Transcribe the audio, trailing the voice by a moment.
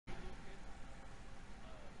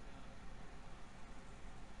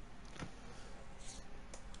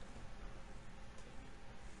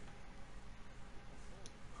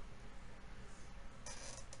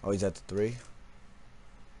Oh, he's at the 3.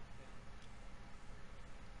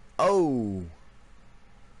 Oh!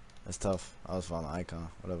 That's tough. I was following the icon.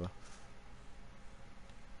 Whatever.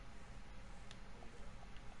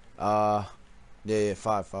 Yeah,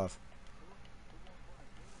 5.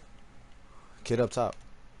 Kid up top.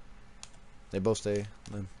 They both stay.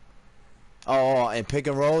 Oh, and pick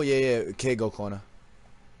and roll? Yeah. Kid go corner.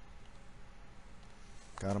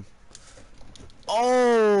 Got him.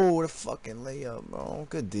 Oh, the fucking layup, bro.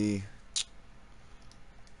 Good D.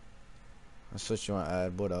 That's what you want to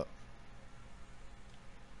add. What up?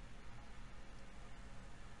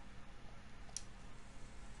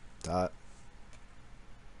 Dot.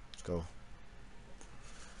 Let's go.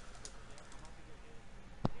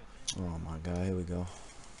 Oh my god, here we go.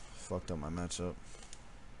 Fucked up my matchup.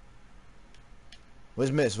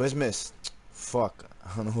 Where's Miss? Where's Miss? Fuck.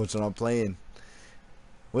 I don't know which one I'm playing.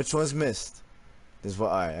 Which one's missed? This one.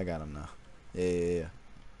 Alright, I got him now. Yeah.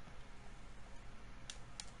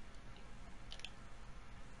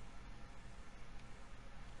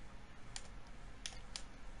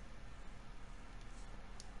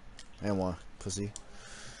 And one. Pussy.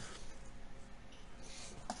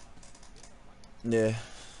 Yeah.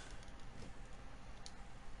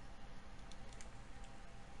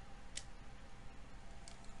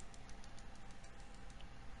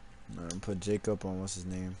 Put Jacob on what's his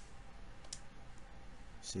name?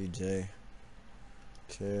 CJ.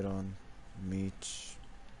 Kid on Meech.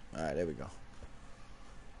 Alright, there we go.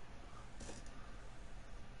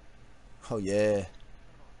 Oh yeah.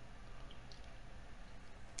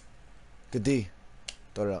 Good D.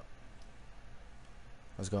 Throw it up.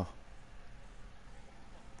 Let's go.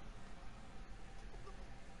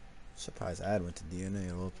 Surprised Ad went to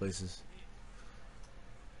DNA of all places.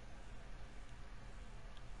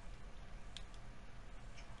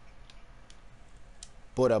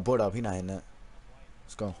 Board up. He not hitting that.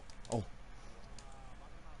 Let's go. Oh.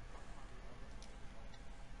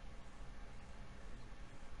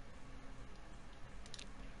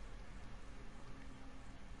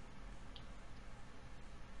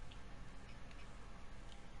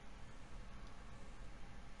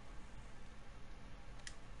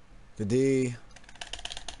 Good D.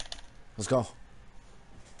 Let's go.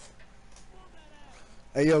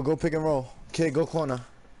 Hey, yo, go pick and roll. Kid, go corner.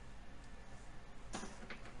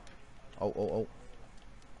 Oh.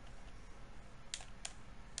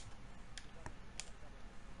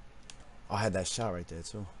 I had that shot right there,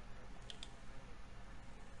 too.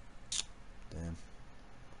 Damn.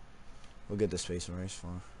 We'll get the spacing race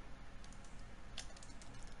fine.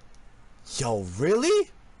 Yo, really?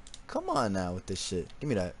 Come on now with this shit. Give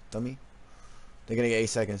me that, dummy. They're gonna get 8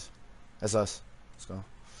 seconds. That's us. Let's go.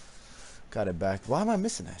 Got it back. Why am I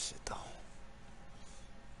missing that shit, though?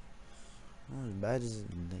 Oh, the badges,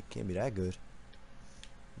 they can't be that good.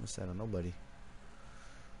 What's that on nobody?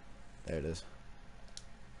 There it is.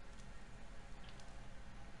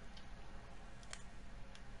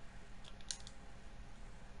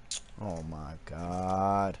 Oh my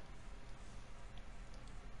god.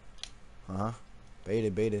 Bait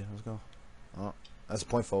it. Let's go. Oh, that's a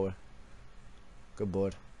point forward. Good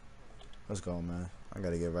board. Let's go, man. I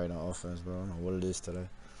gotta get right on offense, bro. I don't know what it is today.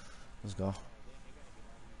 Let's go.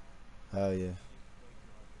 Hell yeah.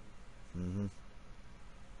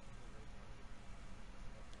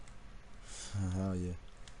 Hell yeah.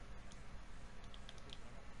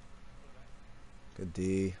 Good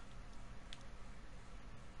D.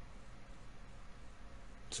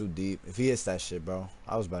 Too deep. If he hits that shit, bro,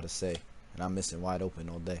 I was about to say. And I'm missing wide open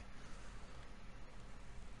all day.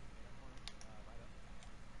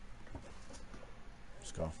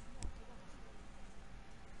 Let's go.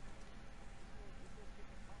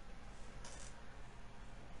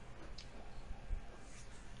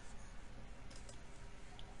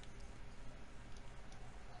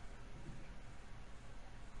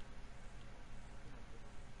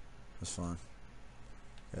 That's fine.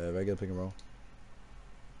 Yeah, regular pick and roll.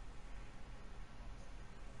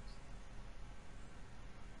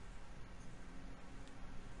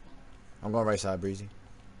 I'm going right side, Breezy.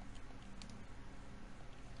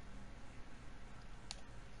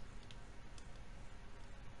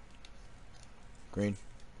 Green.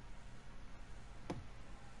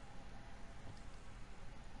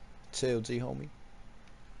 Chill, G, homie.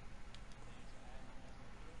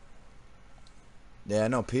 Yeah, I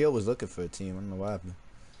know. P.O. was looking for a team. I don't know what happened.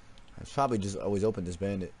 It's probably just always open this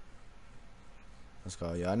bandit. Let's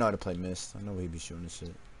go. Yeah, I know how to play mist. I know he'd be shooting this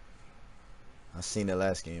shit. I seen it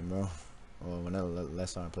last game, bro. Or whenever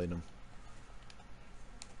last time I played them.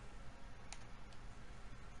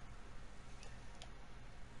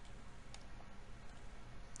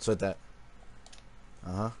 Sweat that.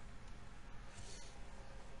 Uh-huh.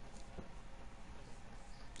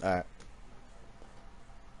 Alright.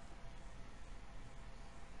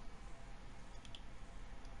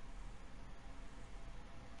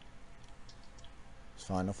 It's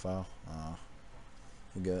fine, no foul.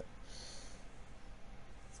 You good.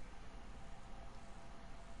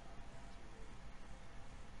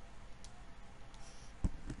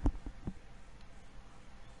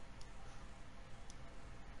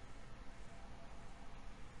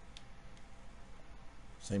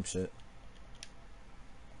 Same shit.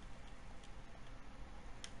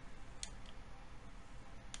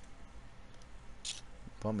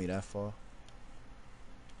 Pump me that far.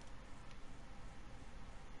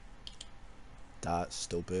 Dot,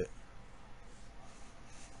 stupid.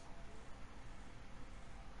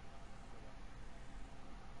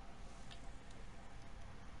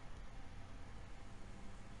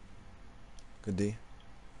 Good D.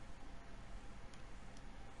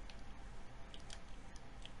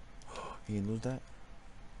 He didn't lose that?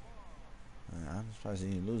 I'm surprised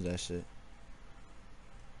he didn't lose that shit.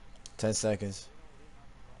 10 seconds.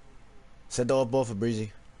 Set the off ball for Breezy.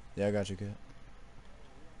 Yeah, I got you, kid.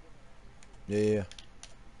 Yeah.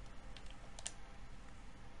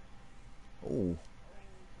 Ooh.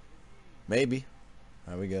 Maybe.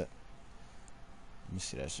 Alright, we good. Let me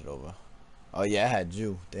see that shit over. Oh, yeah, I had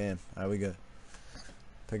you. Damn. Alright, we good.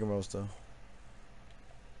 Pick and roll still.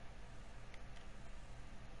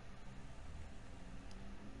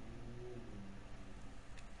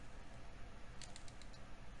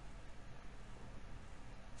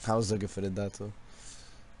 I was looking for the dot too.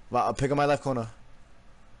 Well, I'll pick on my left corner.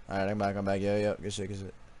 Alright, I'm back. Yeah. Good shit.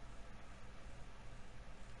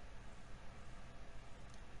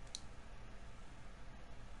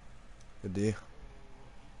 Good D.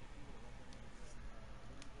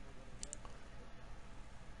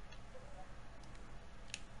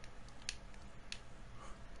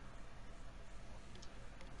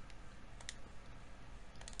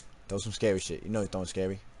 Throw some scary shit. You know he's throwing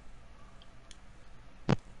scary.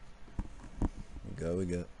 We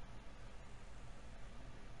good.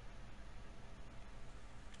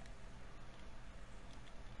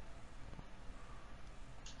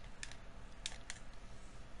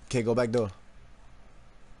 Okay, go back door.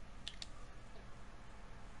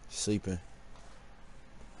 Sleeping.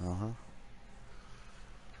 Uh-huh.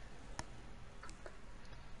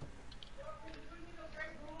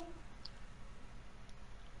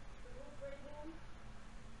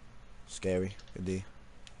 Scary. Good D.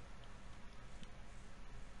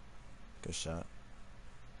 Good shot.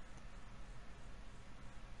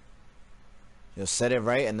 Yo, set it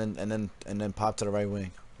right and then pop to the right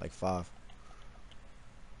wing. Like 5.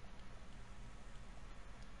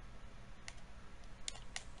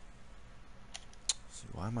 See,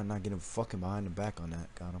 why am I not getting fucking behind the back on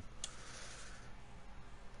that? Got him.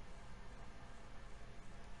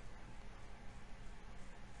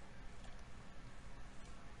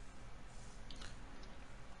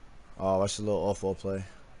 Oh, that's a little awful play.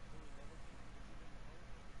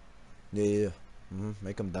 Yeah.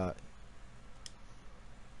 Make him dot.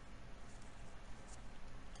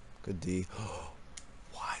 Good D.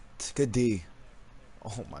 What? Good D.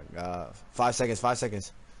 Oh my god. 5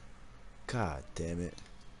 seconds. God damn it.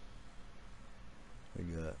 We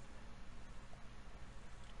good.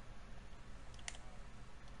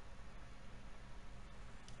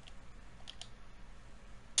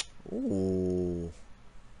 Ooh.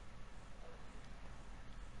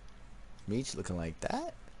 Meech looking like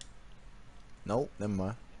that? Nope, never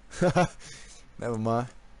mind. Never mind.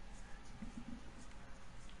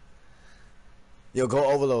 Yo, go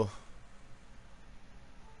overload.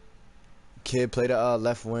 Kid, play the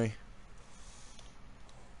left wing.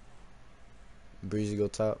 Breezy go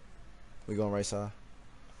top. We going right side.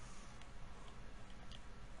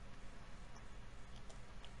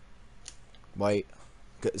 White.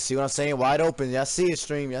 See what I'm saying? Wide open. Y'all see it,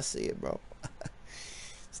 stream. Y'all see it, bro.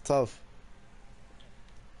 It's tough.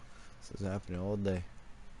 This is happening all day.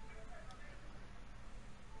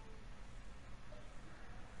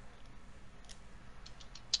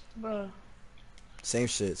 Bruh. Same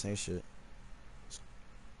shit.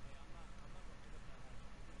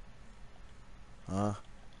 Huh?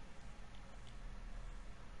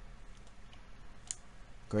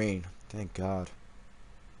 Green. Thank God.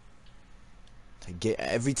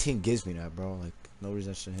 Every team gives me that, bro. Like, no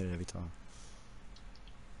reason I shouldn't hit it every time.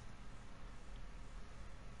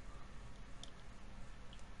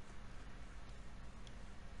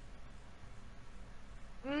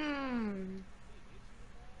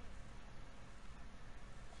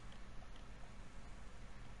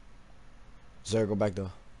 Zero, go back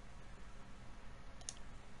though.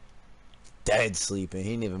 dead sleeping.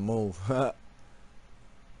 He didn't even move.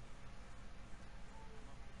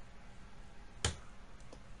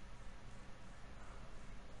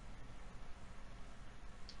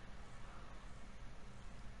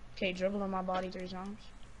 Okay, dribbling my body 3 times.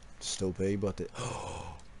 Stupid. He bought that.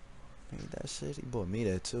 Ain't that shit? He bought me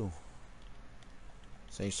that too.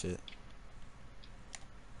 Same shit.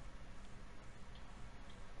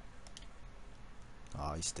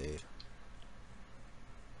 Oh, he stayed.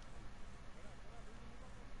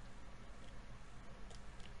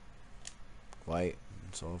 White.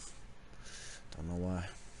 It's off. Don't know why.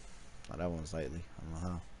 Oh, that one's lightly. I don't know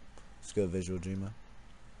how. It's good visual, Dreamer.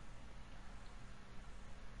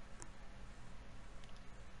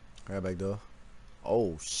 Grab back door.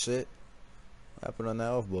 Oh, shit. What happened on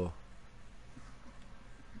that off ball?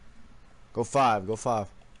 Go 5. Go 5.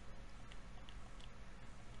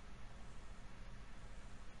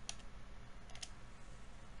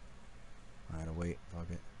 Alright, wait.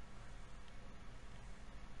 Fuck it.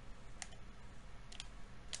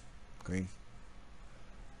 Green.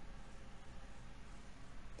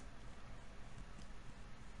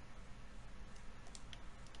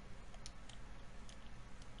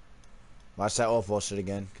 Watch that off ball shit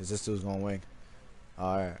again, because this dude's gonna wing.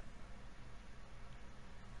 Alright.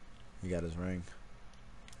 He got his ring.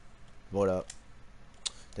 Vote up.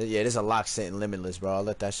 Yeah, this is a lock sitting limitless, bro. I'll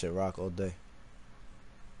let that shit rock all day.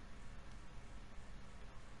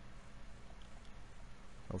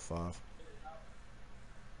 Oh, 5.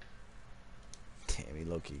 Damn, he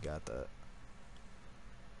low-key got that.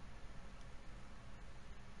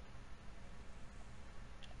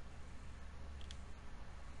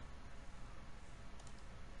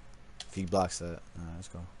 If he blocks that, alright, let's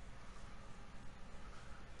go.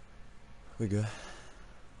 We good.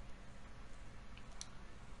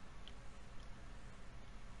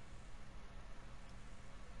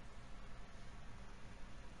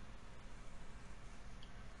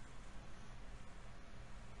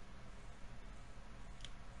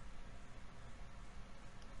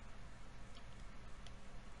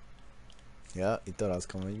 Yeah, he thought I was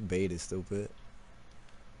coming. You baited, stupid.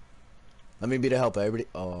 Let me be the helper, everybody.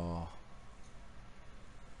 Oh.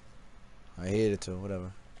 I hate it too,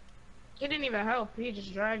 whatever. He didn't even help. He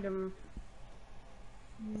just dragged him.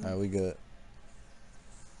 Alright, we good.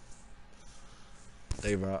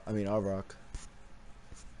 They rock. I mean, our rock.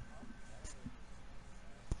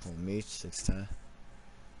 Oh, Meech, 6'10".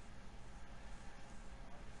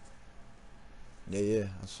 Yeah,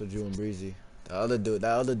 that's for Drew and Breezy. The other dude,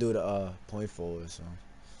 point forward, so.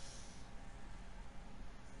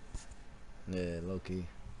 Yeah, low key.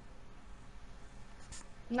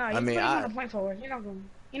 No, I you mean, put him on the point forward. You're not going.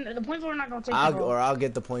 The point forward not gonna take the ball. I'll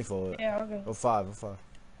get the point forward. Yeah, okay. Oh, 5, oh, 5.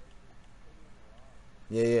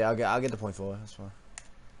 Yeah, I'll get the point forward. That's fine.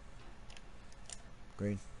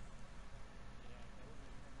 Green.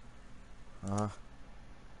 Uh-huh.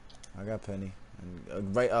 I got Penny.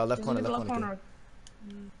 And, right, left corner, left corner.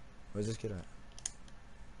 Where's this kid at?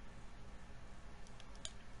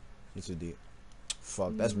 He's too deep.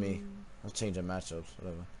 Fuck, that's me. I'm changing matchups,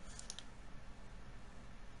 whatever.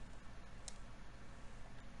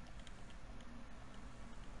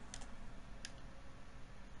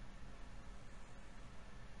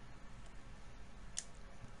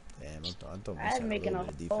 Damn, I thought we I'm had a making little a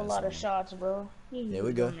bit of defense. whole lot of shots, bro. Yeah,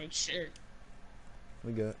 we good. Make shit.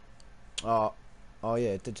 We good. Oh, yeah,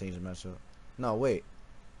 it did change the matchup. No, wait.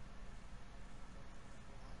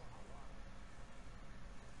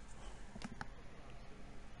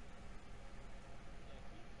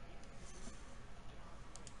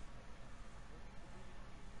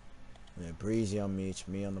 Yeah, Breezy on Meech,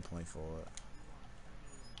 me on the point forward,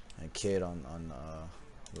 and Kid on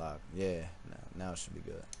lock. Yeah, now it should be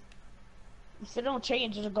good. If it don't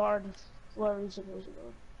change, the guard. Whoever he's supposed to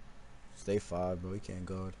go. Stay 5, bro. He can't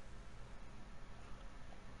guard.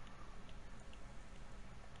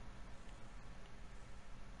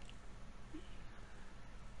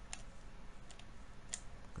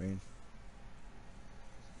 Green.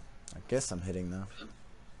 I guess I'm hitting now.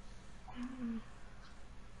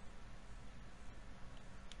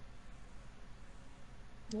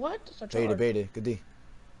 What? Baited. Good D.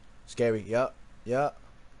 Scary. Yup.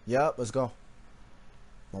 Let's go.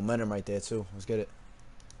 Momentum right there too. Let's get it.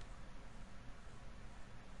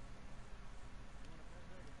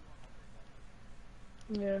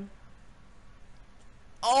 Yeah.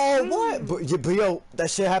 Oh, what? But yo, that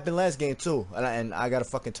shit happened last game too, and I got a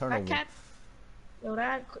fucking turnover.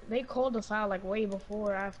 Yo, they called the foul like way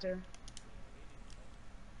before or after.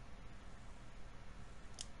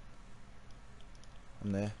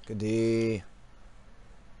 I'm there. Good D.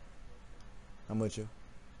 I'm with you.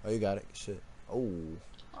 Oh, you got it. Shit. Oh.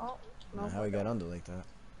 Oh, no. Man, how he got under like that?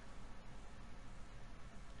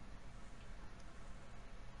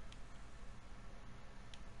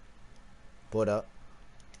 Put up.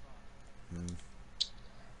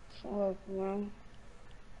 Fuck, man.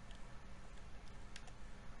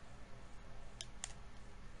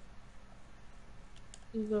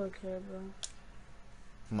 You good, kid, bro.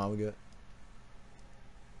 Come on, we good.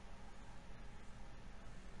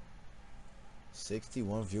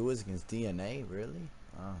 61 viewers against DNA? Really?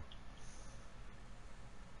 Wow.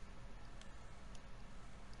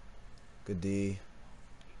 Good D.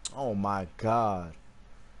 Oh my god.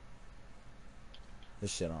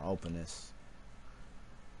 This shit on openness.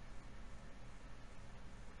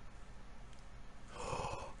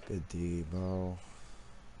 Good D, bro.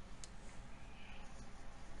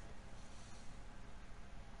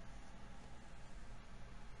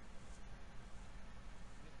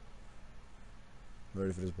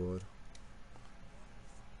 Ready for this board.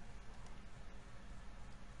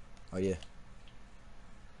 Oh yeah.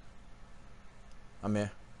 I'm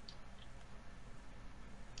here.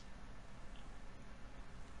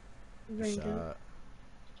 Good shot. Let's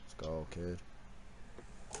go, kid.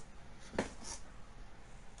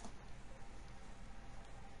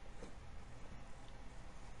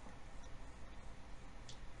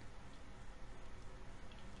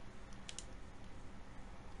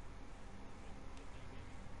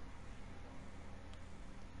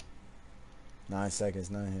 Nine seconds,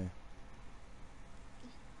 none here.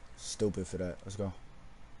 Stupid for that. Let's go.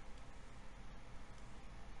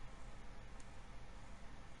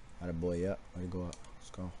 Had a boy, yep. Let it go up. Let's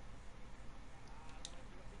go.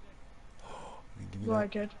 Give me Go that.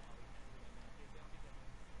 ahead, kid.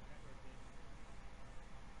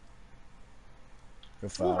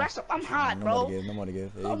 Good foul. Ooh, I'm hot, no bro. more to give. No more to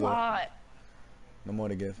give. There you I'm go. hot. No more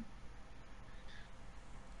to give.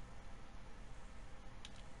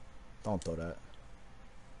 Don't throw that.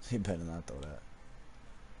 He better not throw that.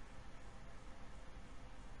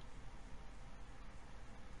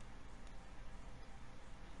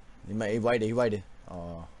 He waited. He waited.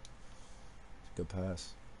 Oh, good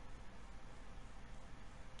pass.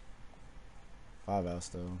 5 out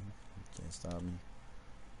still. Can't stop me.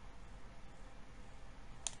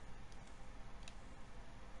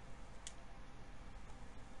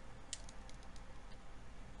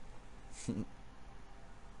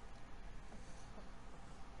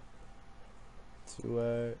 Too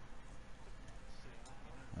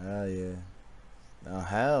hell yeah. Oh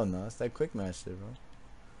hell no, it's that quick match shit, bro.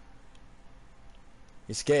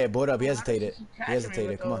 He's scared, board up, he hesitated. He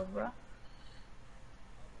hesitated, come on. Bro.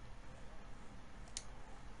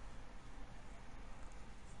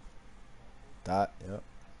 Dot, yep.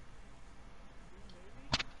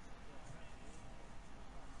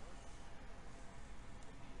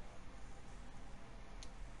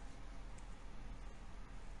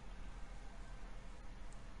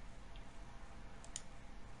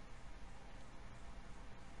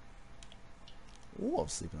 Ooh, I'm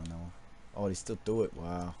sleeping on that one. Oh, he still threw it.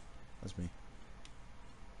 Wow. That's me.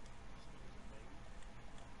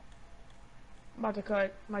 I'm about to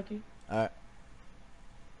cut, Mikey. Alright.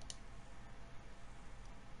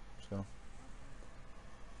 Let's go.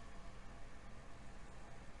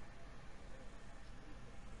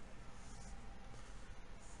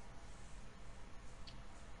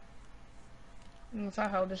 If I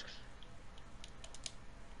hold this.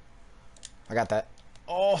 I got that.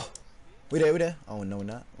 Oh! We there. Oh, no, we're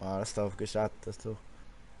not. Wow, that's tough. Good shot. That's two.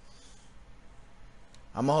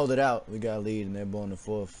 I'm gonna hold it out. We got a lead and they're blowing the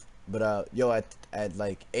fourth. But, yo, at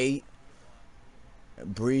like 8,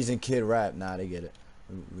 Breeze and Kid Rap. Nah, they get it.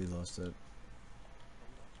 We lost it.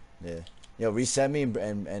 Yeah. Yo, reset me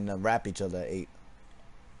and rap each other at 8.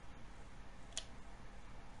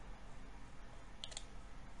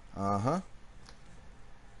 Uh-huh.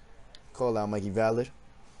 Call out, Mikey. Valid.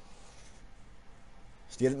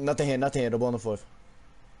 Nothing here. The ball on the fourth.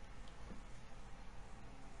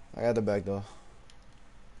 I got the back door.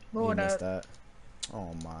 He missed that.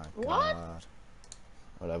 Oh my god.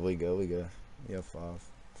 Whatever, we good. We have 5.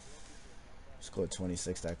 Scored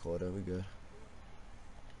 26 that quarter. We good.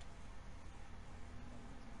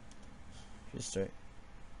 Just straight.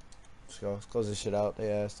 Let's go. Let's close this shit out.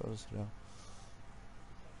 They asked. Close this shit out.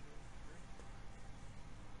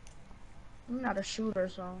 I'm not a shooter,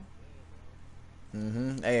 so.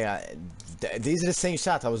 Hey, these are the same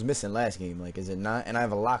shots I was missing last game. Like, is it not? And I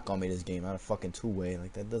have a lock on me this game. I had a fucking 2-way.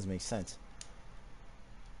 Like, that does make sense.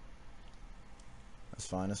 That's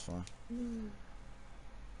fine. That's fine.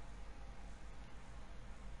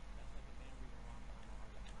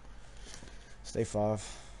 Stay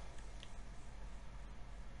 5.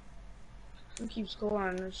 We keep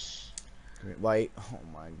scoring. It's... White. Oh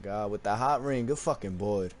my god. With the hot ring. Good fucking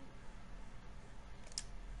board.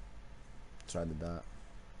 Tried the dot.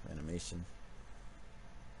 Animation.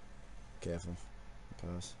 Careful.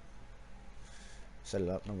 Pass. Set it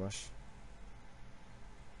up. No rush.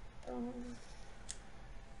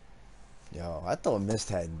 Yo, I thought Mist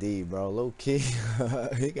had D, bro. Low key.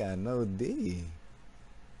 He got no D.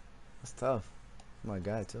 That's tough. My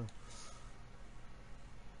guy, too.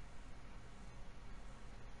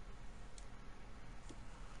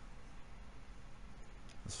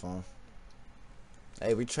 That's fine.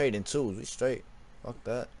 Hey, we trading twos. We straight. Fuck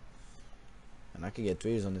that. And I can get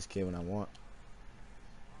threes on this kid when I want.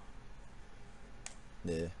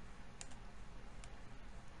 Yeah.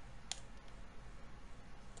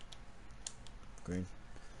 Green.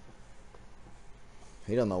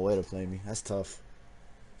 He don't know where to play me. That's tough.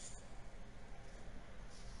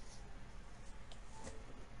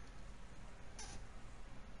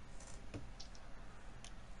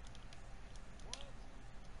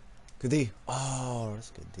 Good D. Oh, that's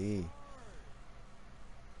good D.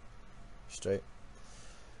 Straight.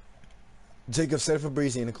 Jacob, set it for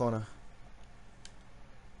Breezy in the corner.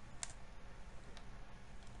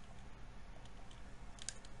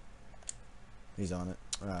 He's on it.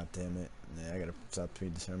 Ah, damn it. Yeah, I gotta stop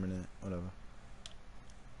predetermining it. Whatever.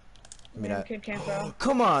 Give me that. Kid can't throw.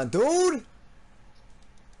 Come on, dude!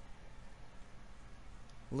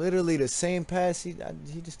 Literally the same pass he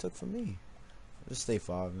just took from me. Just stay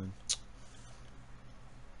 5, man.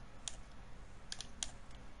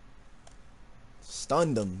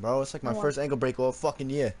 Stunned him, bro. It's like my first ankle break all fucking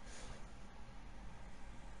year.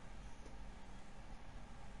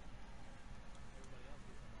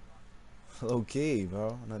 Low key,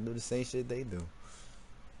 bro. And I do the same shit they do.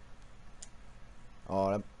 Oh,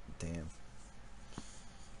 that, damn.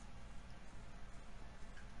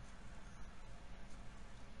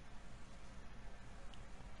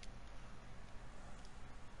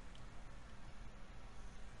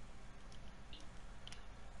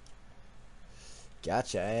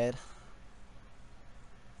 Gotcha, Ed.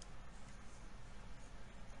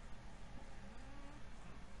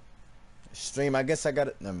 Stream, I guess I got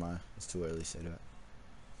it. Never mind. It's too early to say that.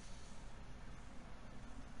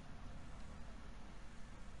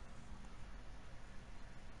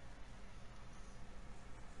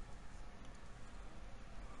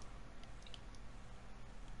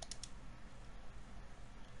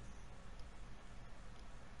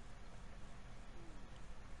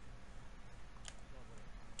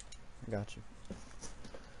 I got you.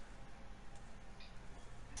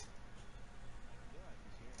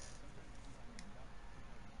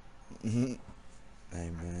 Hey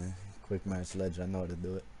man, quick match ledger. I know how to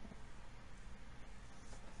do it.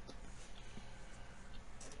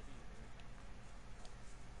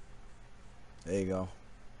 There you go.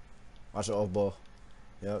 Watch the off ball.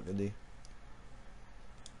 Yep, good D.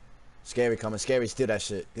 Scary coming. Scary, steal that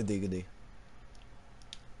shit. Good D, good D.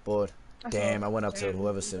 Board. Damn, I went up to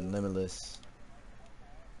whoever said limitless.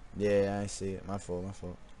 Yeah, I ain't see it. My fault, my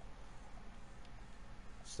fault.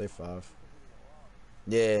 Stay 5.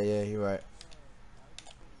 Yeah, you're right.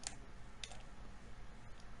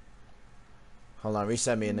 Hold on,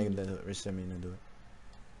 reset me and nigga do it. Reset me and do it.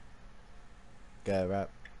 Got it, rap.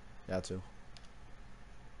 Got to.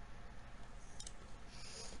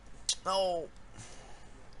 No.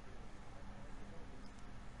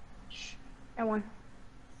 I won.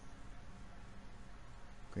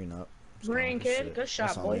 Green up. Green kid, good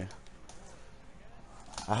shot, boy.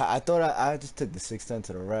 I thought I just took the 6'10"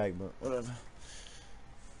 to the rack, but whatever.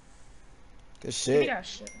 Good shit. Yeah,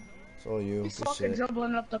 shit. It's all you. He's good fucking shit.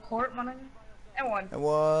 dribbling up the court, man. I won. And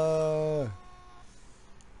what?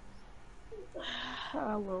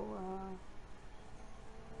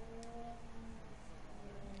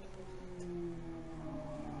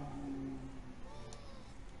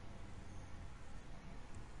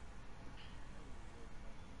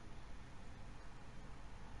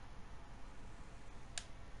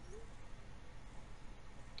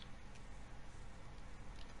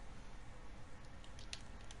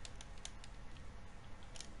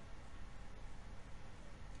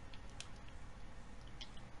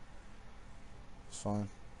 It's fine.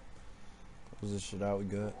 Close this shit out. We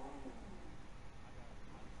good.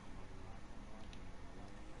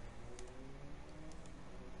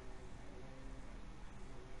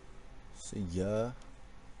 See ya.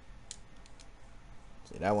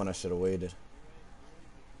 See, that one I should have waited.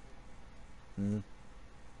 Man,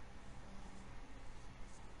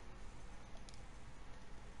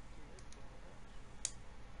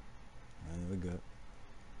 we good.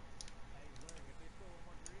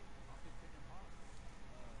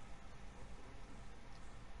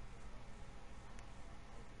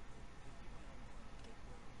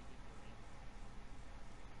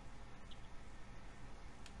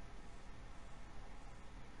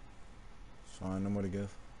 No more to give.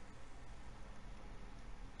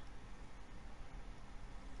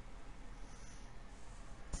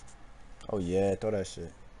 Oh yeah, throw that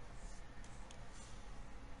shit.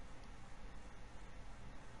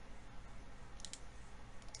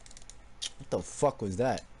 What the fuck was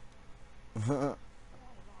that? I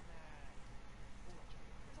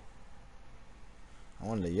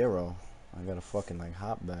wanted a Euro. I got a fucking like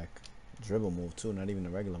hop back dribble move too, not even a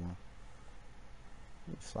regular one.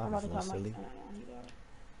 You flopping for a silly.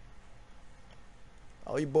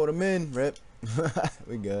 Oh, you brought him in, Rip.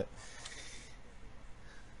 We good.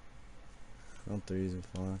 No threes are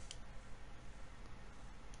fine.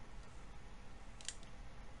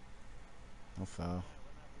 No foul.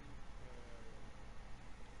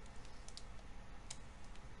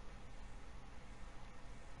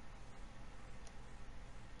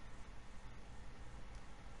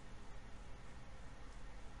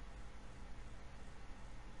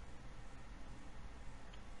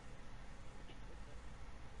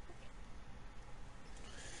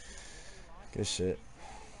 Good shit.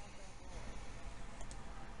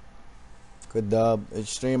 Good dub. It's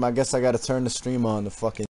stream. I guess I gotta turn the stream on. The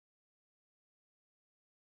fucking.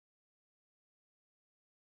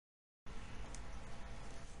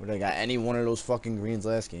 Would I got any one of those fucking greens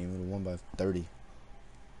last game? Would have won by 30.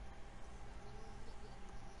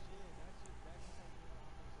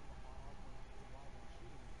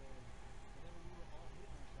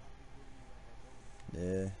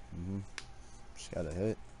 Yeah. Just got a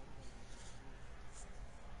hit.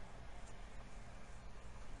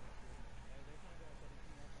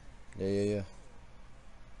 Yeah.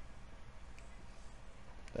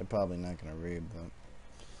 They're probably not gonna read, but.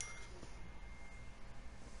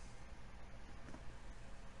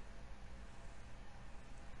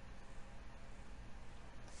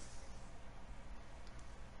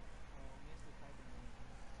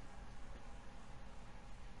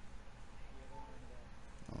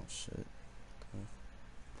 Oh shit. Okay.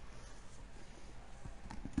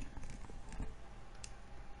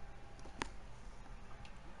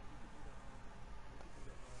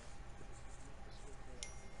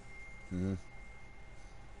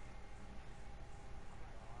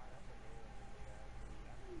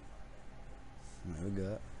 We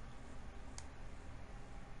got.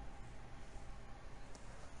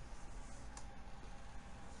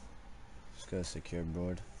 Just got a secure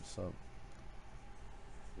board. What's up?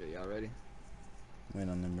 Yeah, y'all ready? Wait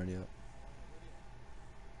on them ready up.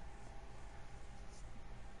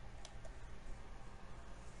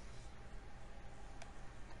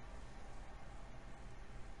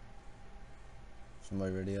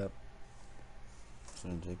 Somebody ready up?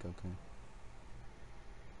 Shouldn't Jacob come?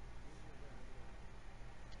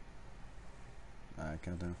 Alright,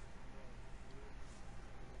 countdown.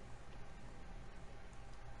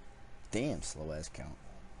 Damn, slow ass count.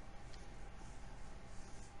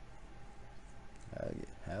 Hell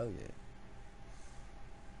yeah. Hell yeah.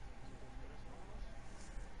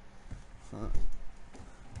 Huh.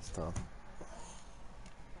 It's tough.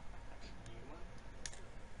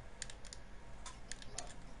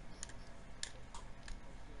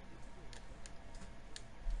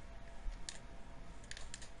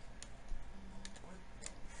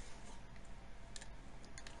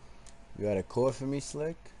 You got a court for me,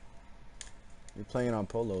 Slick? You're playing on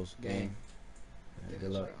Polo's game. Yeah,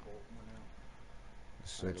 good luck. The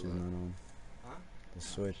switch is not on. Huh? The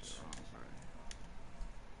switch.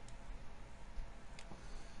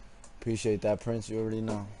 Appreciate that, Prince. You already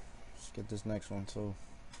know. Let's get this next one, too.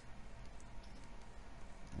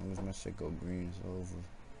 As long as my shit go green, it's over.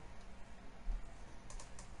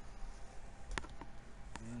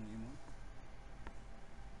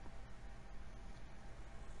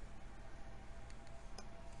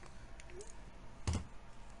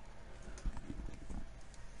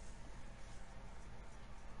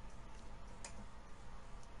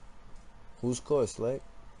 Who's court, Slick?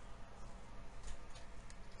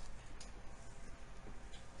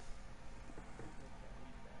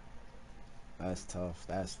 That's tough.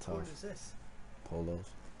 That's tough. What is this? Polos.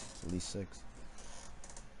 At least 6.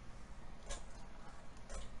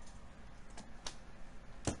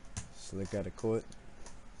 Slick out of court.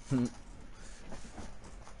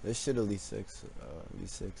 This shit at least 6. At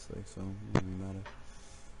least 6, like, so it doesn't matter.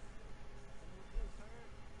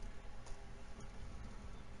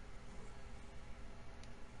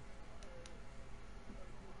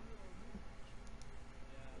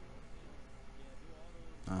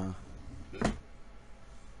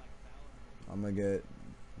 I'm gonna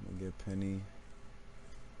get Penny.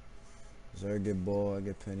 Zerg get ball, I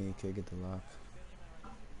get Penny, K get the lock.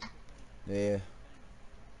 Yeah.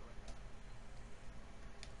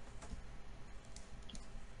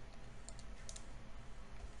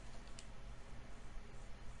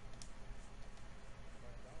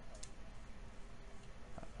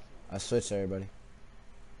 I switched everybody.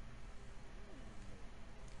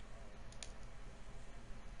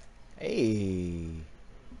 Hey.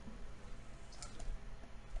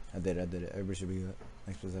 I did it. Everybody should be good.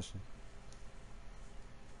 Next possession.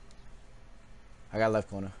 I got left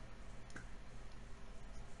corner.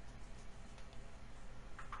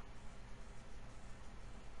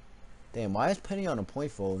 Damn, why is Penny on a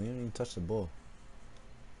point forward? He didn't even touch the ball.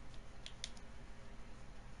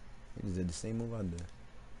 He just did the same move I did.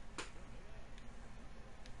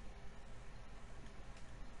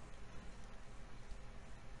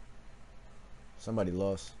 Somebody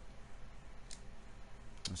lost.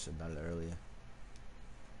 I should have done it earlier.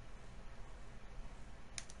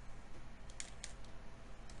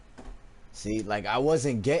 See, like, I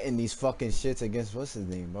wasn't getting these fucking shits against what's his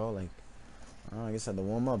name, bro. Like, oh, I guess I had to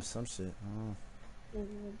warm up some shit. Oh.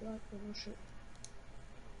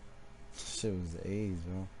 Shit was the A's,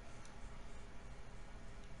 bro.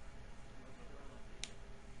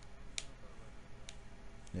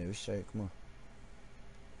 Yeah, we straight. Come on.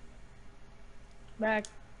 Back.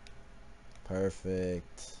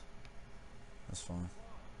 Perfect. That's fine.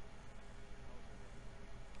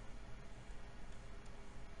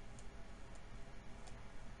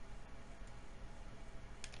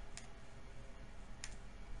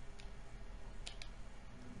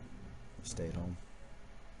 Stayed home.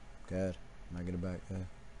 Good. Might get it back. Good.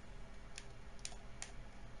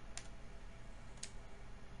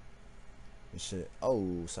 Good shit.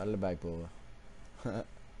 Oh, side of the backboard.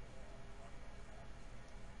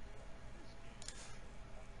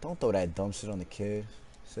 Don't throw that dumb shit on the kid.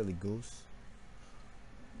 Silly goose.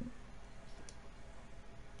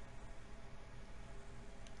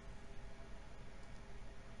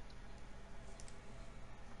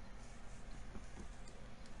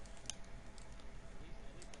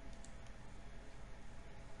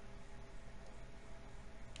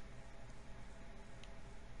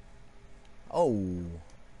 Oh,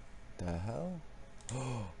 the hell?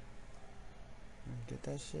 Oh, get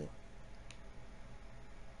that shit.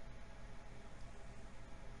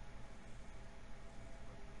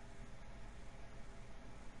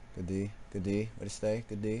 Good D, good D. Way to stay,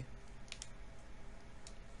 good D.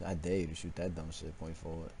 I dare you to shoot that dumb shit. Point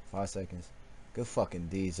forward. 5 seconds. Good fucking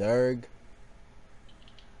D, Zerg.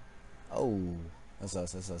 Oh, that's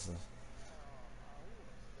us. Yeah,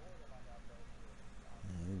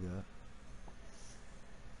 you got.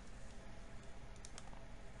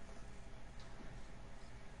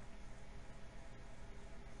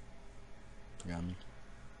 Got me.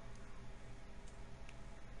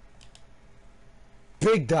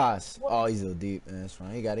 Big DOS. Oh, he's a little deep. Yeah, that's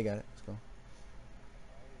fine. He got it. Let's go.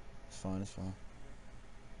 It's fine.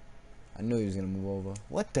 I knew he was gonna move over.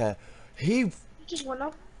 What the? He just went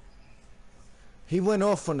up. He went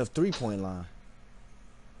off from the 3-point line.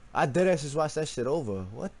 I deadass just watched that shit over.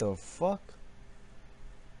 What the fuck?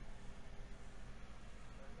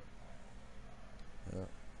 Yeah.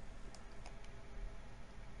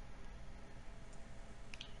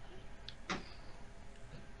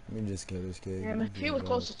 Let me just kill this kid. And if he was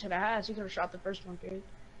closer to the house, he could have shot the first one, kid.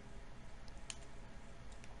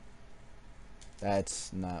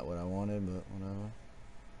 That's not what I wanted, but whatever.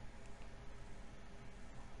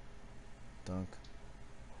 Dunk.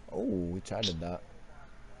 Oh, we tried to dot.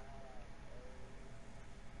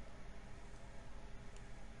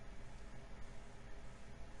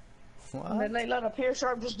 What? And then they let a Pierce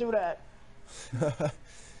Sharp just do that.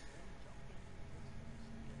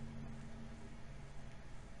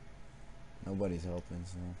 Nobody's helping,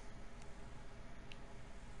 so.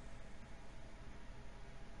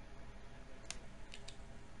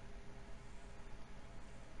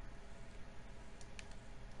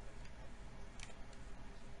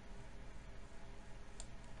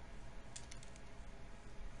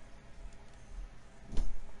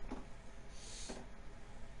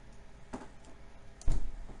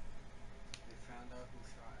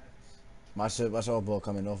 My shit, watch all ball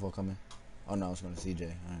coming, no ball coming. Oh no, it's going to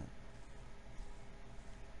CJ.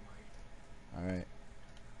 Alright.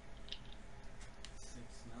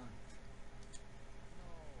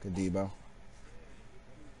 Good D, bro.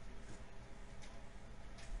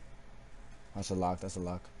 That's a lock.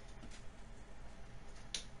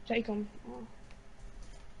 Take him. Oh.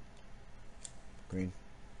 Green.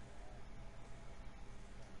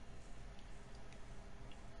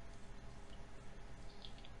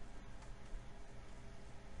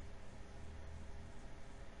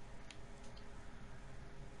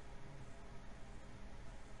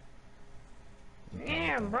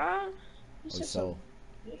 Damn, bro. This is so.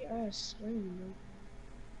 a big ass screen, bro.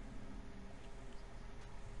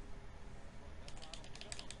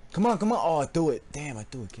 Come on, come on. Oh, I threw it. Damn, I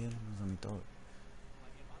threw it, kid. Let me throw it.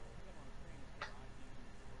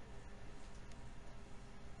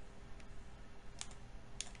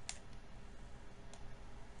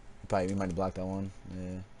 Probably we might have blocked that one.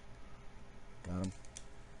 Yeah. Got him.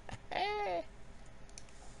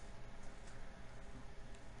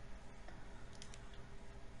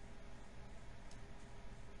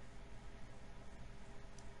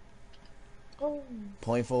 Oh.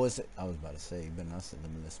 Point forward. I was about to say, you better not sit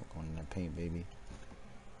limitless one in that paint, baby.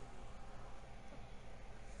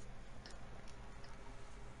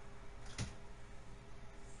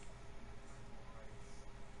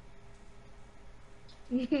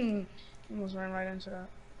 Almost ran right into that.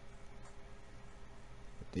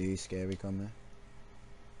 These scary coming.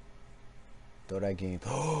 Throw that game.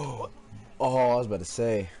 Oh, I was about to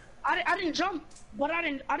say. I didn't jump, but I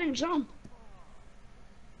didn't jump.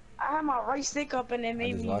 I had my right stick up and it I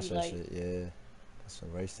made just me watched that like. shit. Yeah, that's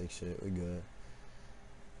some right stick shit. We good.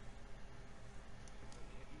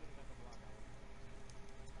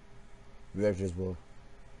 We after this ball.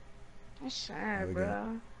 That's There sad, we go.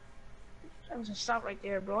 bro. I was just stop right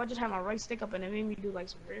there, bro. I just had my right stick up and it made me do like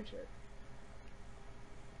some weird shit.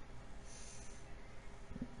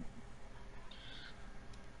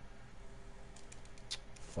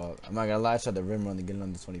 Fuck. I'm not gonna lie. I tried the rim run to get it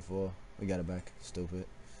under 24. We got it back. Stupid.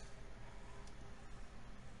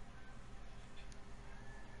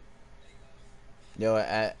 Yo,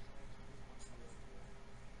 at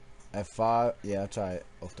 5, yeah, I'll try it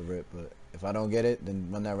off the rip, but if I don't get it, then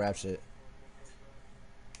run that rap shit.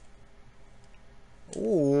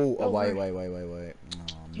 Ooh, oh, wait. Oh, man.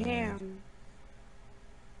 Damn.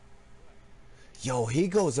 Yo, he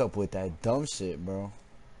goes up with that dumb shit, bro.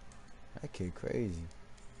 That kid crazy.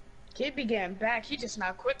 Kid be getting back. He just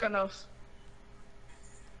not quick enough.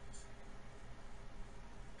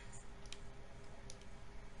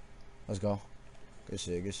 Let's go. Good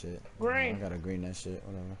shit, good shit. Green. I gotta green that shit,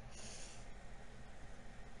 whatever.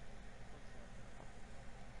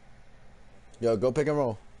 Yo, go pick and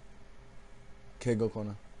roll. Kid, go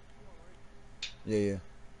corner. Yeah.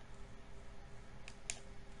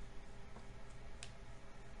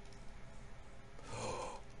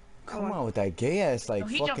 Come on with that gay ass like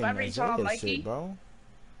He jump fucking every time, Isaiah Mikey. shit, bro.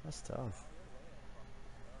 That's tough.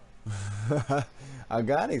 I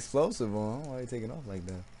got explosive on. Why are you taking off like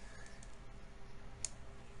that?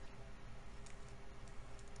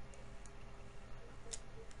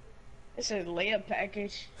 It's a layup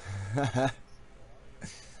package.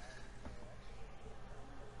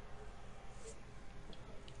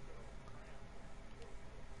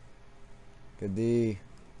 Good D.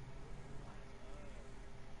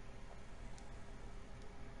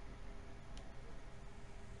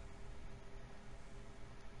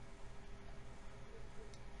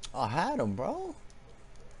 I had him, bro.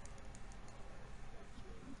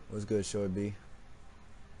 What's good, short B?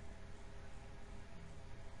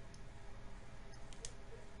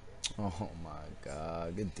 Oh my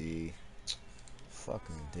god, good D.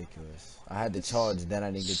 Fucking ridiculous. I had the charge, then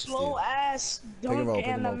I didn't get to steal. Slow ass Pick and dunk roll, pick and roll, pick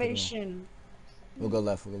and roll. animation. We'll go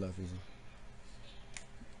left, easy.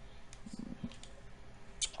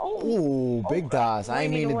 Oh, Ooh, big DOS. I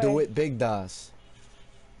ain't mean to do away. it, big DOS.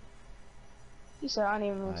 He said I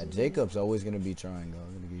didn't even. Alright, Jacob's always gonna be trying, though.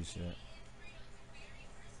 I'm gonna give you shit.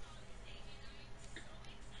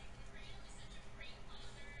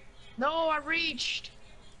 No, I reached.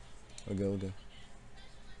 We're good.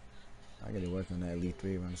 I gotta work on that Elite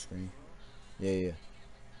 3 around the screen. Yeah.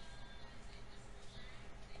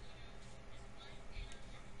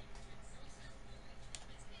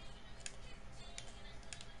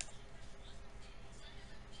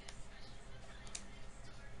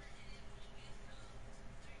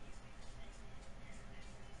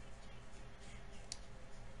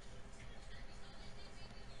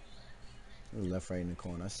 Left, right in the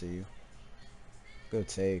corner. I see you. Good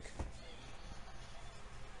take.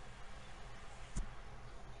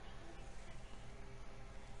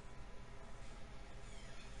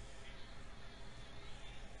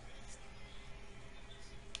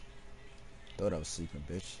 Thought I was sleeping,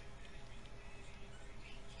 bitch.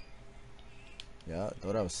 Yeah,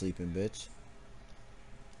 thought I was sleeping, bitch.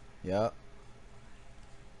 Yeah.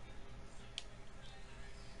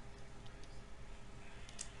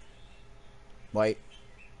 White.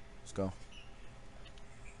 Let's go.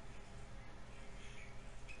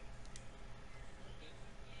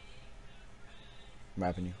 I'm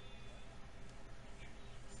rapping you.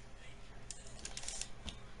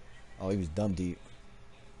 Oh, he was dumb deep.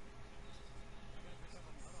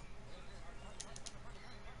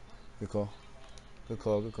 Good call.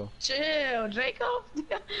 Chill, Jacob.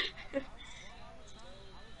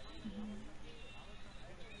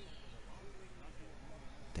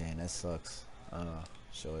 Damn, that sucks.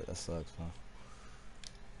 Show it. That sucks, bro.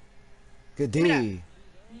 Good Give me that. D.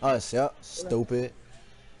 Us, yep. Stupid.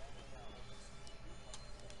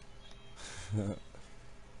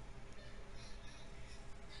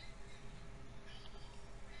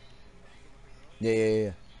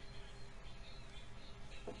 Yeah.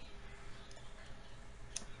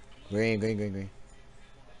 Green.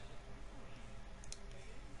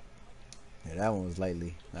 Yeah, that one was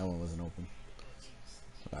lightly. That one wasn't open.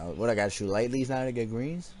 What, I gotta shoot lightly now to get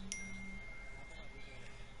greens?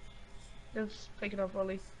 Just pick it up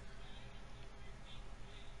early.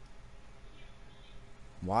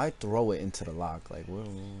 Why throw it into the lock? Like, what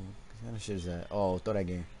kind of shit is that? Oh, throw that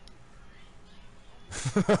game.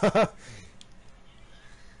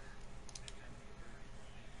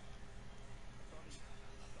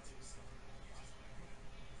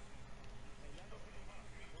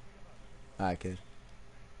 Alright, kid.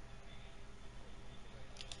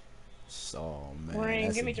 Oh, man. Green,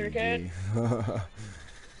 That's give a me 3, kid. GG.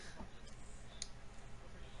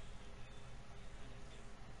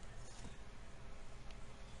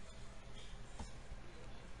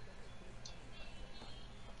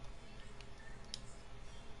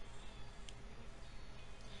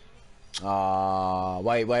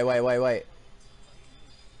 Wait.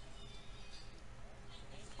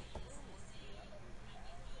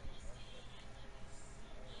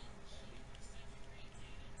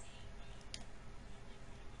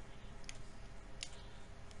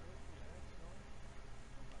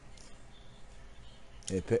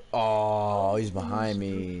 Oh, he's behind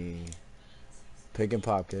me. Pick and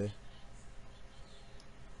pop, kid.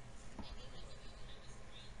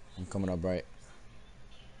 I'm coming up right.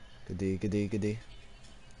 Good D.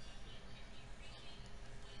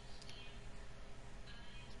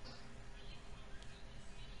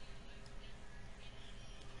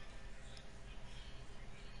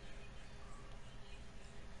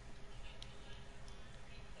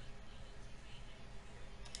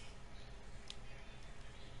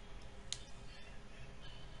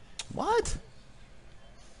 What?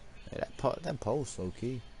 Hey, that post low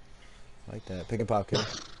key. Like that. Pick and pop, kid.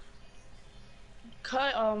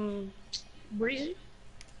 Cut, Breezy.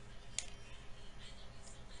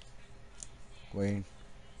 Green.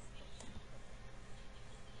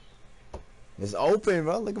 It's open,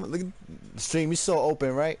 bro. Look at the stream. He's so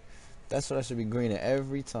open, right? That's what I should be greening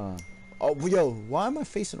every time. Oh, yo, why am I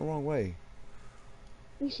facing the wrong way?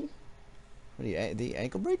 What did he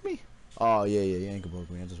ankle break me? Oh yeah, he ankle broke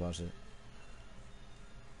me. I just watched it.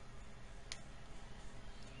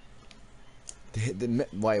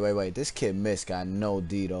 Wait. This kid missed. Got no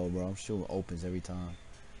D though, bro. I'm shooting opens every time.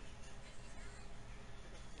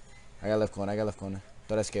 I got left corner.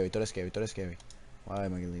 Throw that scary. Why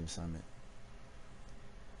am I gonna leave assignment?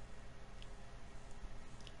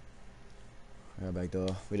 I got back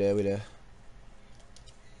door. We there.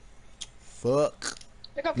 Fuck.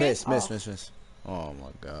 Pick up, Miss. kid. Oh my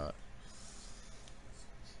god.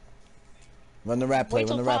 Run the rap play. Wait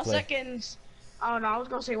till 5 seconds. Oh no, I was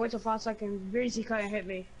gonna say wait till 5 seconds. Breezy couldn't hit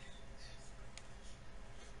me.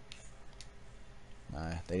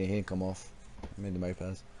 Nah, they didn't come off. I made the right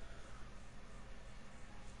pass.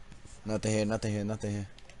 Nothing here.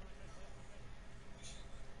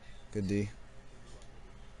 Good D.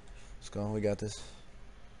 Let's go. We got this.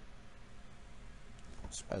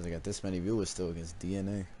 I'm surprised I got this many viewers still against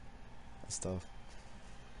DNA. That's tough.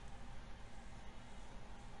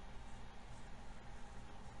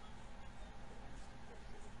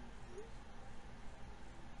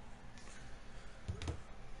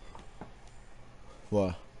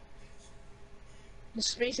 What? The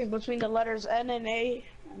spacing between the letters N and A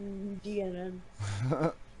and D and N.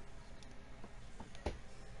 I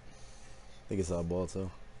think it's our ball too.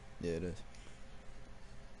 Yeah, it is.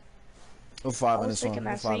 We're 5 I in was this one. thinking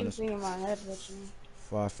We're that 5 in same this. thing in my head, but you know.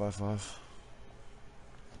 5.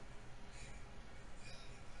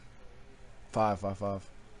 5.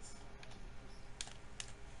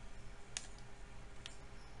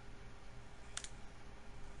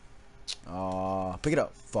 Pick it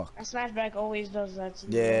up. Fuck. A smashback always does that to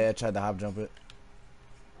me. Yeah, I tried to hop jump it.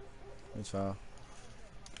 It's foul.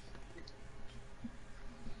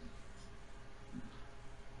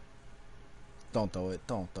 Don't throw it.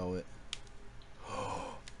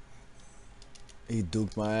 He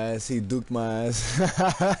duked my ass.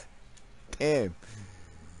 Damn.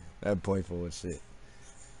 That point forward shit.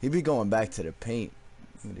 He be going back to the paint.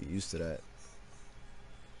 I'm getting used to that.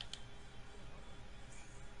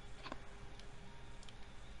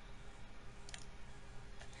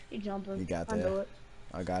 He jumping. He got I know there. it.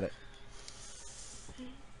 I got it.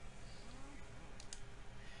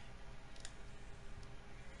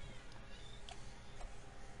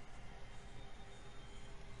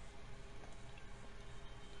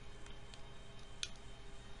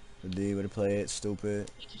 D would have played it. Stupid.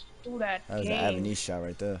 He just threw that That was an game. Avenue shot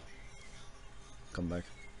right there. Come back.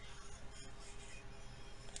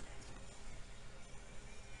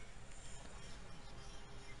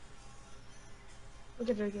 Look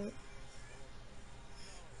at Drake.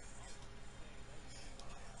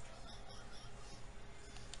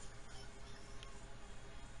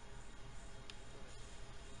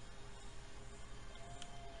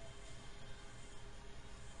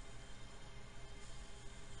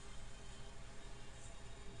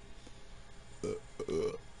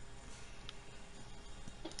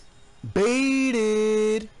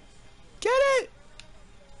 Baited. Get it.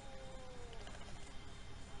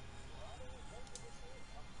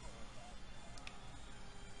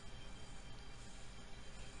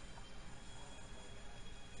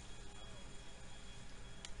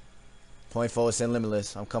 Point forward, send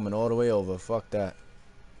limitless. I'm coming all the way over. Fuck that.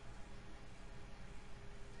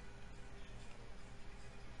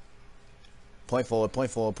 Point forward, point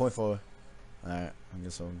forward, point forward. Alright, I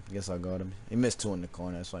guess I got him. He missed 2 in the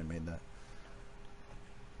corner, that's why I made that.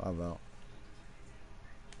 5 out.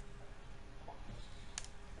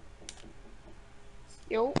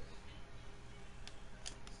 Yo.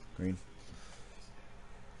 Green.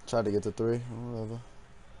 Tried to get to 3, or whatever.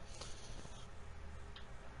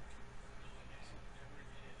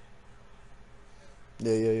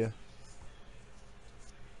 Yeah.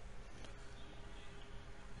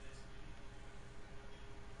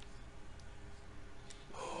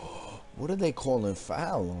 What are they calling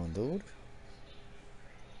foul on, dude?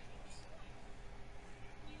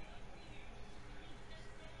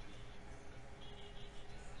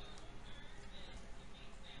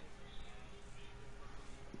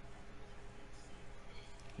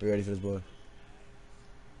 We ready for this boy?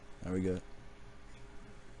 There we go.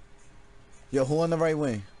 Yo, who on the right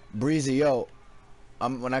wing? Breezy, yo.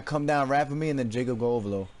 When I come down, rap with me, and then Jacob go over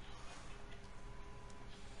low.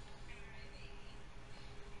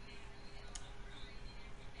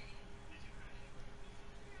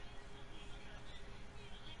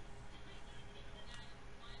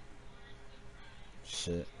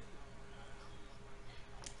 Shit.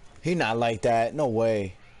 He not like that. No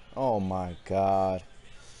way. Oh my god.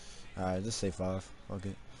 Alright, just say 5. Fuck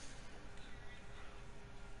it.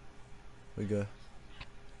 We good.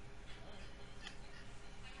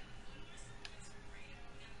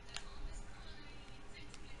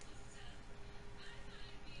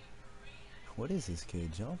 What is this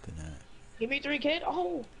kid jumping at? Give me 3, kid.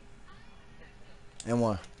 Oh. And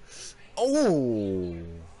 1. Oh.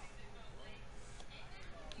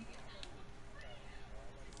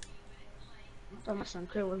 I thought my son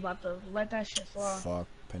Kid was about to let that shit fly. Fuck.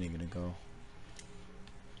 Penny gonna go.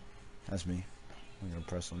 That's me. I'm gonna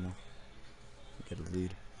press on now. We get a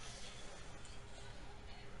lead.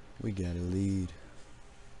 We got a lead.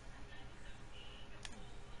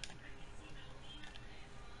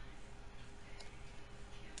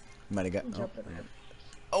 Might have got.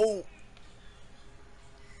 Oh.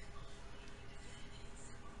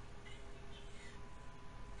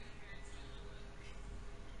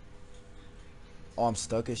 Oh, I'm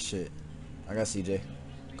stuck as shit. I got CJ.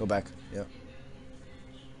 Go back. Yep.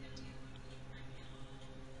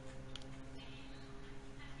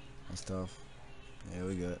 That's tough. Yeah,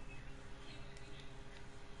 we good.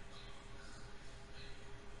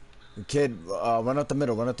 Kid, run up the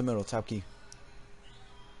middle. Run up the middle. Top key.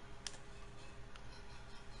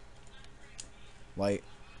 White.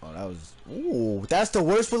 Oh, that was. Ooh, that's the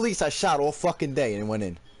worst release I shot all fucking day and it went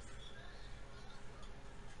in.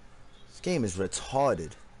 This game is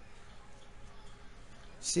retarded.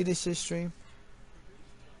 See this shit stream?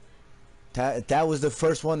 That was the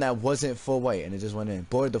first one that wasn't full white and it just went in.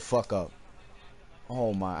 Board the fuck up.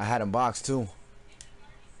 Oh my, I had him boxed too.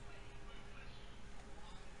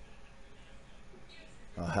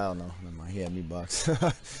 Oh hell no, never mind. He had me boxed.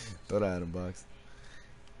 Thought I had him boxed.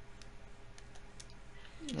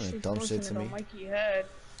 Dumb shit to me. Mikey head.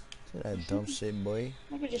 Say that dumb shit, boy.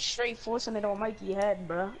 Nigga just straight forcing it on Mikey head,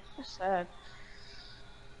 bro. That's sad.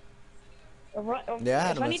 Yeah, I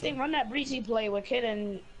had if him anything, run that breezy play with Kid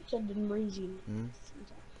and Breezy. Mm-hmm.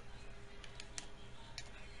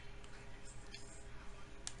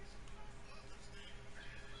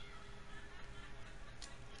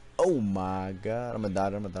 Oh my god, I'm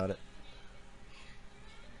gonna dot it.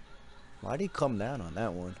 Why'd he come down on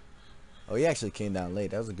that one? Oh, he actually came down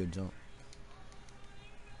late. That was a good jump.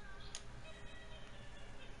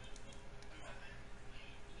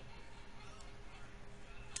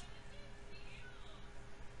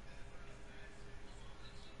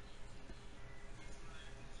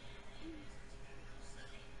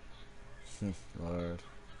 Lord.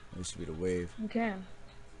 That used to be the wave. You can.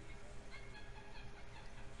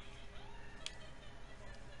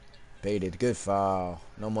 Baited. Good foul.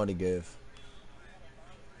 No more to give.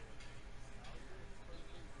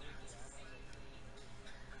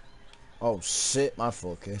 Oh shit, my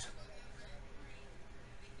fault, kid.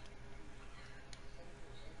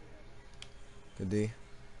 Good D.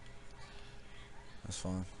 That's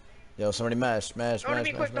fine. Yo, somebody mash. Throw it to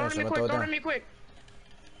me quick, throw it to me I'ma quick, throw it throw it down. to me quick.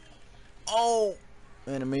 Oh!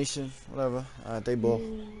 Animation. Whatever. Alright, they ball.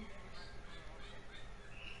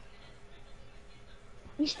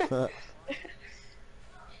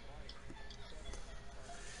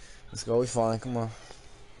 Let's go. We fine. Come on.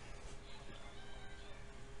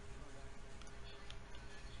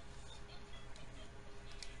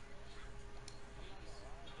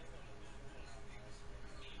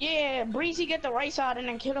 Yeah, Breezy get the right side and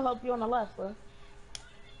then Kid'll help you on the left, bro.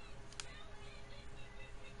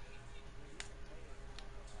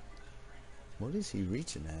 What is he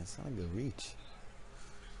reaching at? It's not a good reach.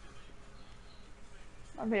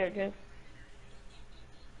 I'm very good.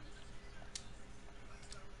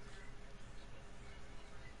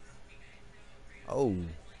 Oh.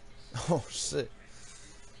 Oh shit.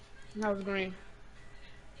 That was green.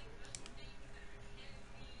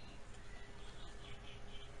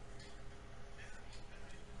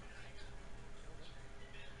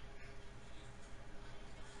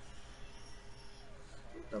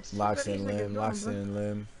 What the fuck Locks are these in niggas limb. doing, Locks bro? in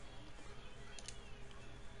limb.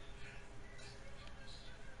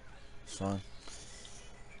 It's fine.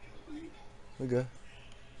 We good.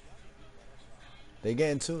 They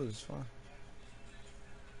getting two. It's fine.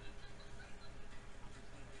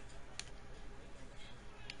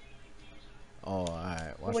 Oh,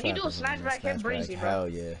 alright. Watch When you do a what happens when we snatch do back, hit snatch Breezy, back. bro. Hell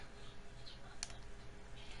yeah.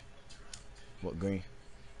 What, green?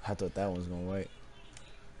 I thought that one was gonna wait.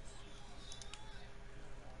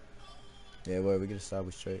 Yeah, where we get a stop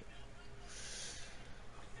with straight.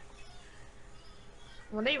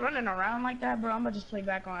 When they running around like that, bro, I'm gonna just play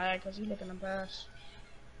back on Ag because he looking to pass.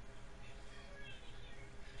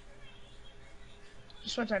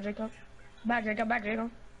 Just switch that, Jacob. Back, Jacob, back,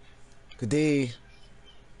 Jacob. Good D.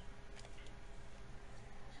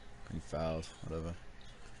 He fouled. Whatever.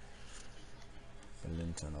 But it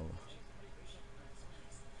didn't turn over.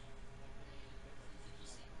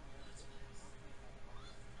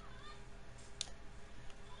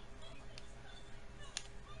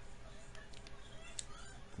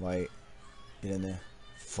 White. Get in there.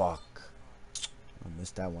 Fuck. I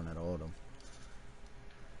missed that one at all, though.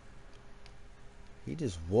 He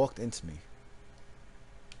just walked into me.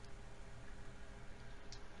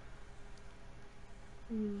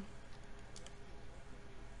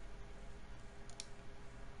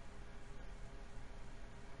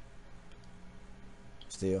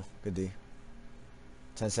 Steal. Good D.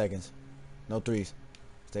 10 seconds. No threes.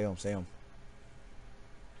 Stay home. Stay home.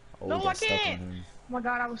 Oh, No, we I got stuck on can't. him. Oh my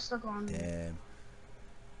god, I was stuck on. Damn.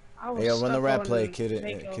 I was Hey, yo, stuck run the rap on play, kid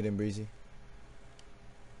Jacob. and Breezy.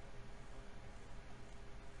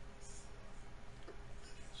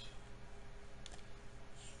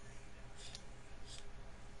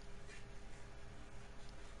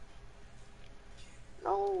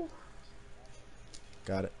 No.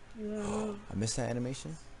 Got it. Yeah. I missed that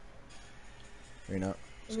animation. Green up.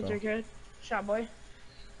 Let's You're go. good. Shot, boy.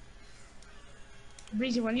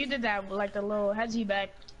 Breezy, when you did that, like the little headsy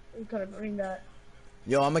back, you could have ring that.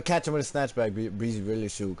 Yo, I'm gonna catch him with a snatchback. Breezy really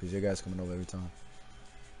shoot, because your guy's coming over every time.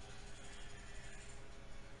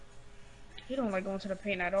 You don't like going to the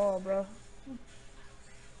paint at all, bro.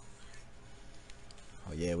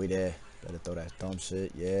 Oh, yeah, we there. Better throw that thumb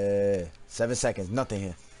shit. Yeah. 7 seconds. Nothing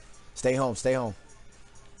here. Stay home. Stay home.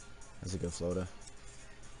 That's a good floater.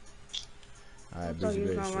 I Alright, thought Breezy you was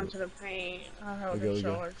really gonna run shoot. to the paint. I We held good, it we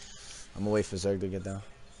good. short. I'm gonna wait for Zerg to get down.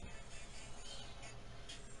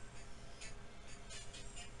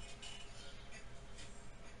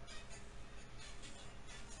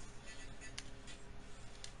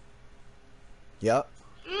 Yup.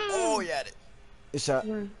 Oh, you had it. It's shot.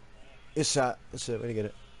 Yeah. It's shot. That's it. Way to get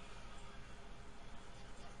it.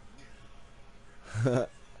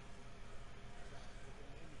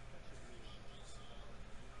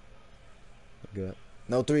 Good.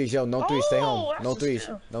 No threes, yo. No threes. Stay home. Oh, that's No a threes.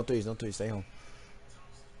 steal. No threes. No threes. Stay home.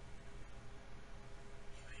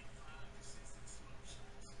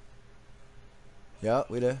 Yeah,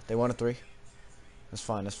 we there. They want a three. That's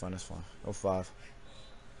fine. That's fine. That's fine. Go 5.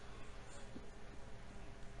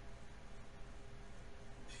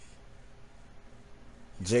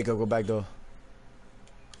 Jacob, go back door.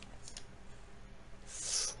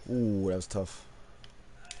 Ooh, that was tough.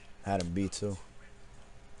 Had him beat too.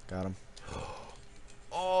 Got him.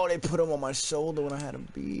 Oh, they put him on my shoulder when I had him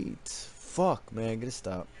beat. Fuck, man. Get a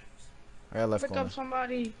stop. I got left Pick corner. up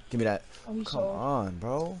somebody. Give me that. Oh, he Come sold. on,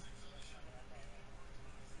 bro.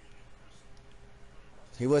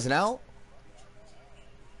 He wasn't out?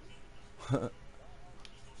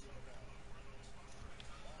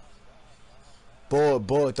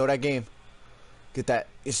 Boy, throw that game. Get that.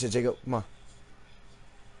 It's your Jacob. Come on.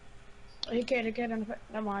 He can't.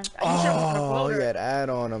 Never mind. Oh, he had add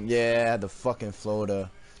on him. Yeah, I had the fucking floater.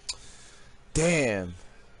 Damn.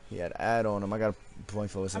 He had add on him. I got a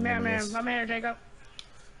point forward. I'm here, Jacob.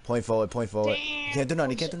 Point forward. Damn. He can't do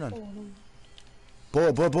nothing.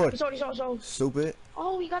 Oh, Board. He sold. Stupid.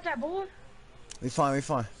 Oh, he got that board. We fine.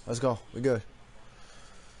 Let's go. We good.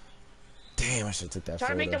 Damn, I should have took that Try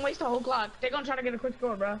to make floater. them waste the whole clock. They're gonna try to get a quick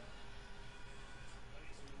score, bro.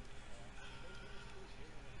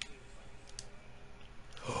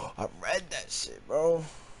 I read that shit, bro.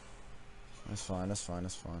 That's fine.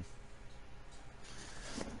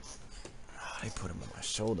 Oh, they put him on my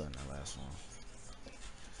shoulder in the last one.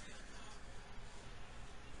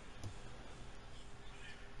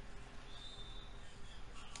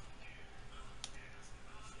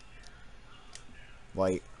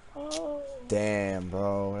 White. Oh. Damn,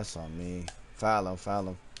 bro. That's on me. Foul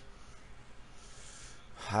him.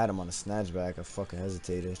 Had him on a snatchback. I fucking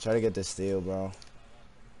hesitated. Try to get this steal, bro.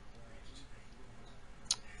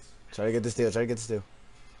 Try to get the steal.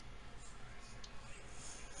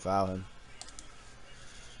 Foul him.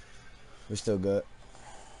 We still good.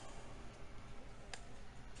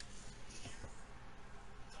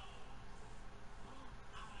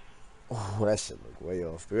 Oh, that shit look way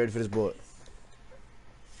off. Be ready for this board.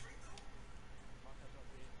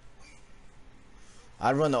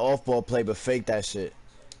 I'd run the off-ball play, but fake that shit.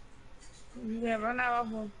 Yeah, run that off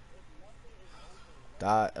one.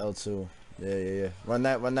 Dot L2. Yeah. Run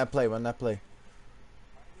that play.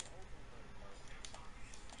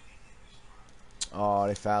 Oh,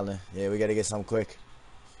 they fouling. Yeah, we gotta get something quick.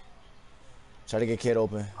 Try to get kid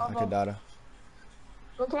open. I could data.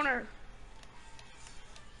 Go corner.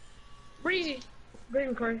 Breezy.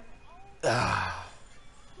 Green Curry.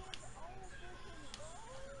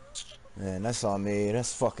 Man, that's on me.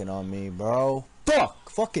 That's fucking on me, bro.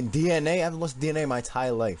 Fucking DNA. I haven't lost DNA my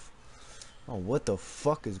entire life. Oh, what the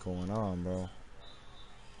fuck is going on, bro?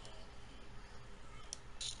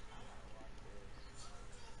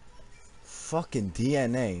 Fucking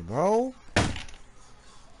DNA, bro.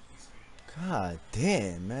 God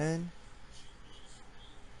damn, man.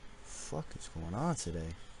 Fuck is going on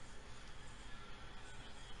today?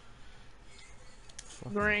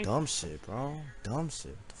 Fucking Green. dumb shit, bro. Dumb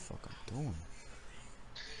shit. What the fuck I'm doing?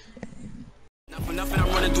 Not for nothing, I'm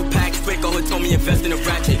running through packs quick. All it told me invest in a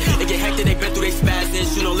ratchet. They get hectic, they been through they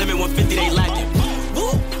spasms. You know, limit 150.